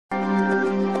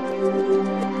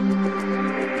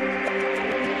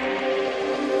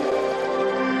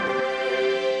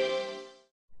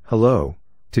Hello,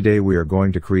 today we are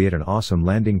going to create an awesome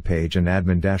landing page and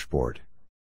admin dashboard.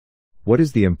 What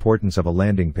is the importance of a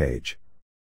landing page?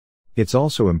 It's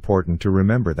also important to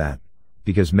remember that,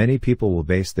 because many people will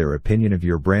base their opinion of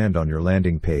your brand on your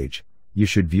landing page, you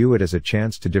should view it as a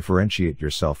chance to differentiate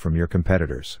yourself from your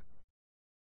competitors.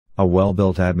 A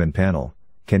well-built admin panel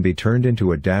can be turned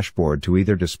into a dashboard to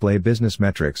either display business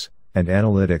metrics and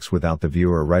analytics without the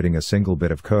viewer writing a single bit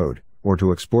of code, or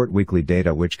to export weekly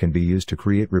data which can be used to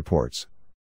create reports.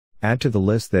 Add to the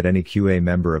list that any QA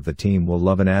member of the team will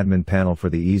love an admin panel for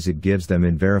the ease it gives them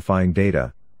in verifying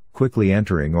data, quickly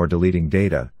entering or deleting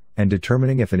data, and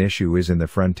determining if an issue is in the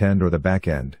front end or the back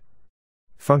end.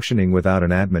 Functioning without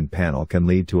an admin panel can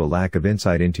lead to a lack of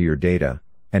insight into your data,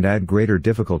 and add greater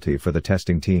difficulty for the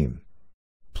testing team.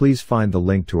 Please find the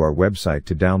link to our website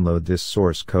to download this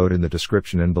source code in the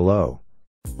description and below.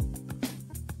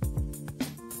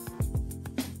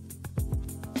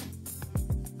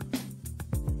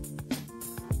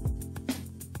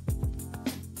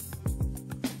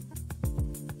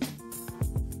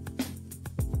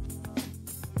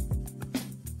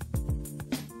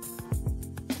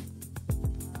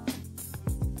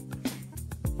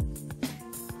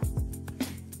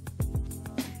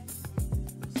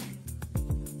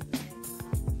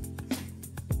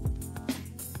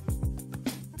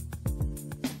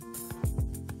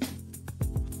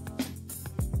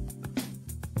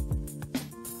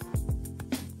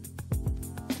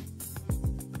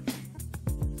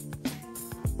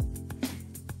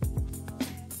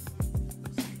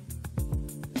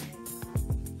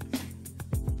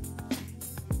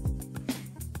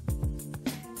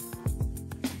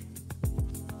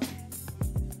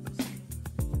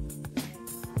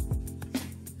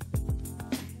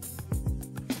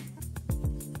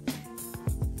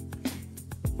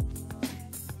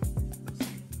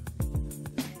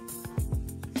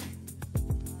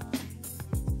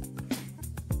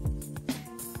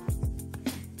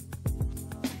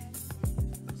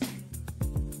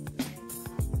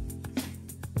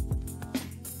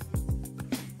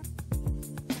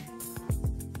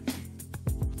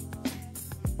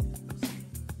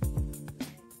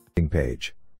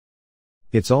 Page.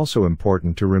 It's also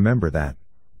important to remember that,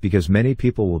 because many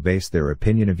people will base their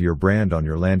opinion of your brand on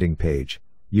your landing page,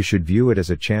 you should view it as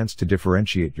a chance to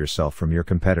differentiate yourself from your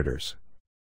competitors.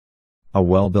 A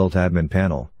well-built admin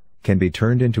panel can be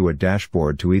turned into a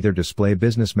dashboard to either display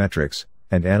business metrics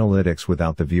and analytics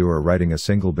without the viewer writing a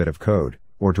single bit of code,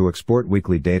 or to export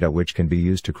weekly data which can be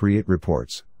used to create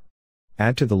reports.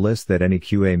 Add to the list that any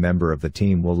QA member of the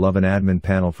team will love an admin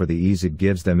panel for the ease it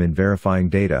gives them in verifying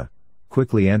data,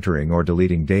 quickly entering or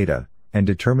deleting data, and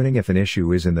determining if an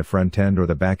issue is in the front end or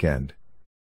the back end.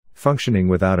 Functioning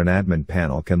without an admin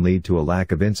panel can lead to a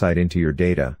lack of insight into your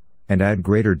data, and add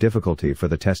greater difficulty for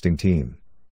the testing team.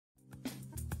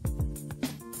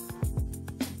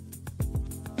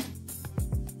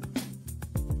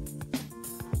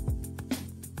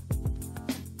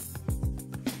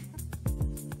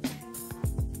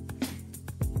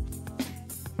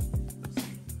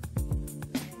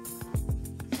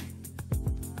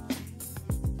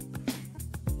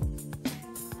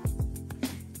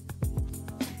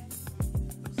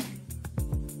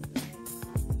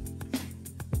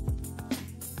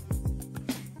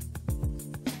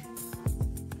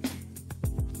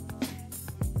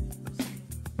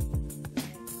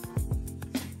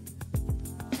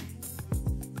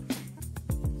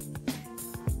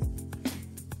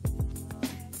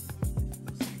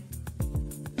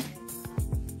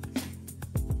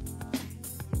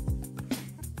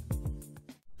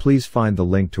 Please find the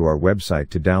link to our website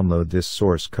to download this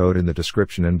source code in the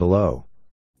description and below.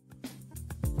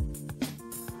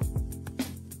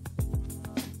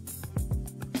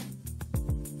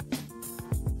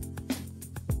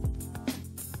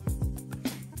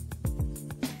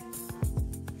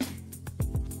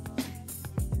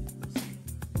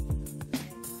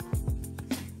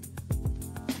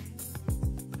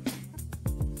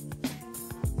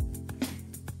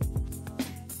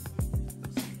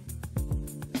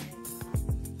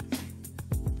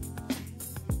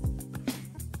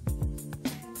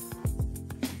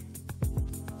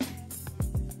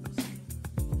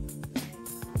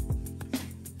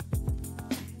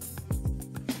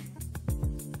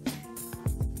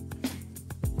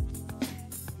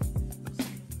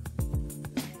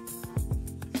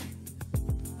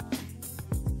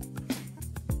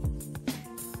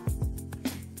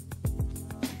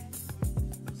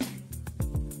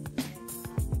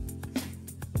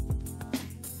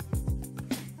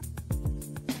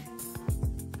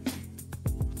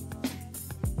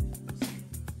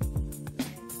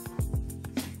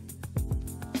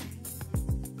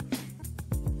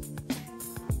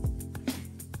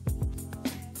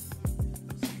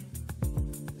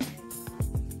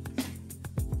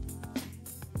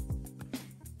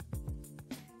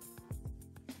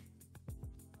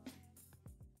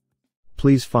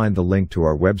 Please find the link to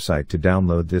our website to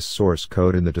download this source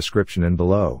code in the description and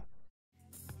below.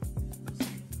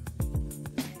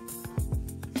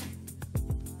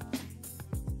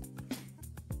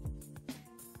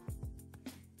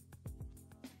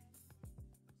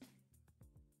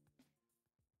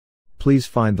 Please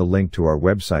find the link to our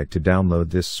website to download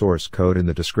this source code in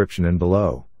the description and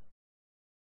below.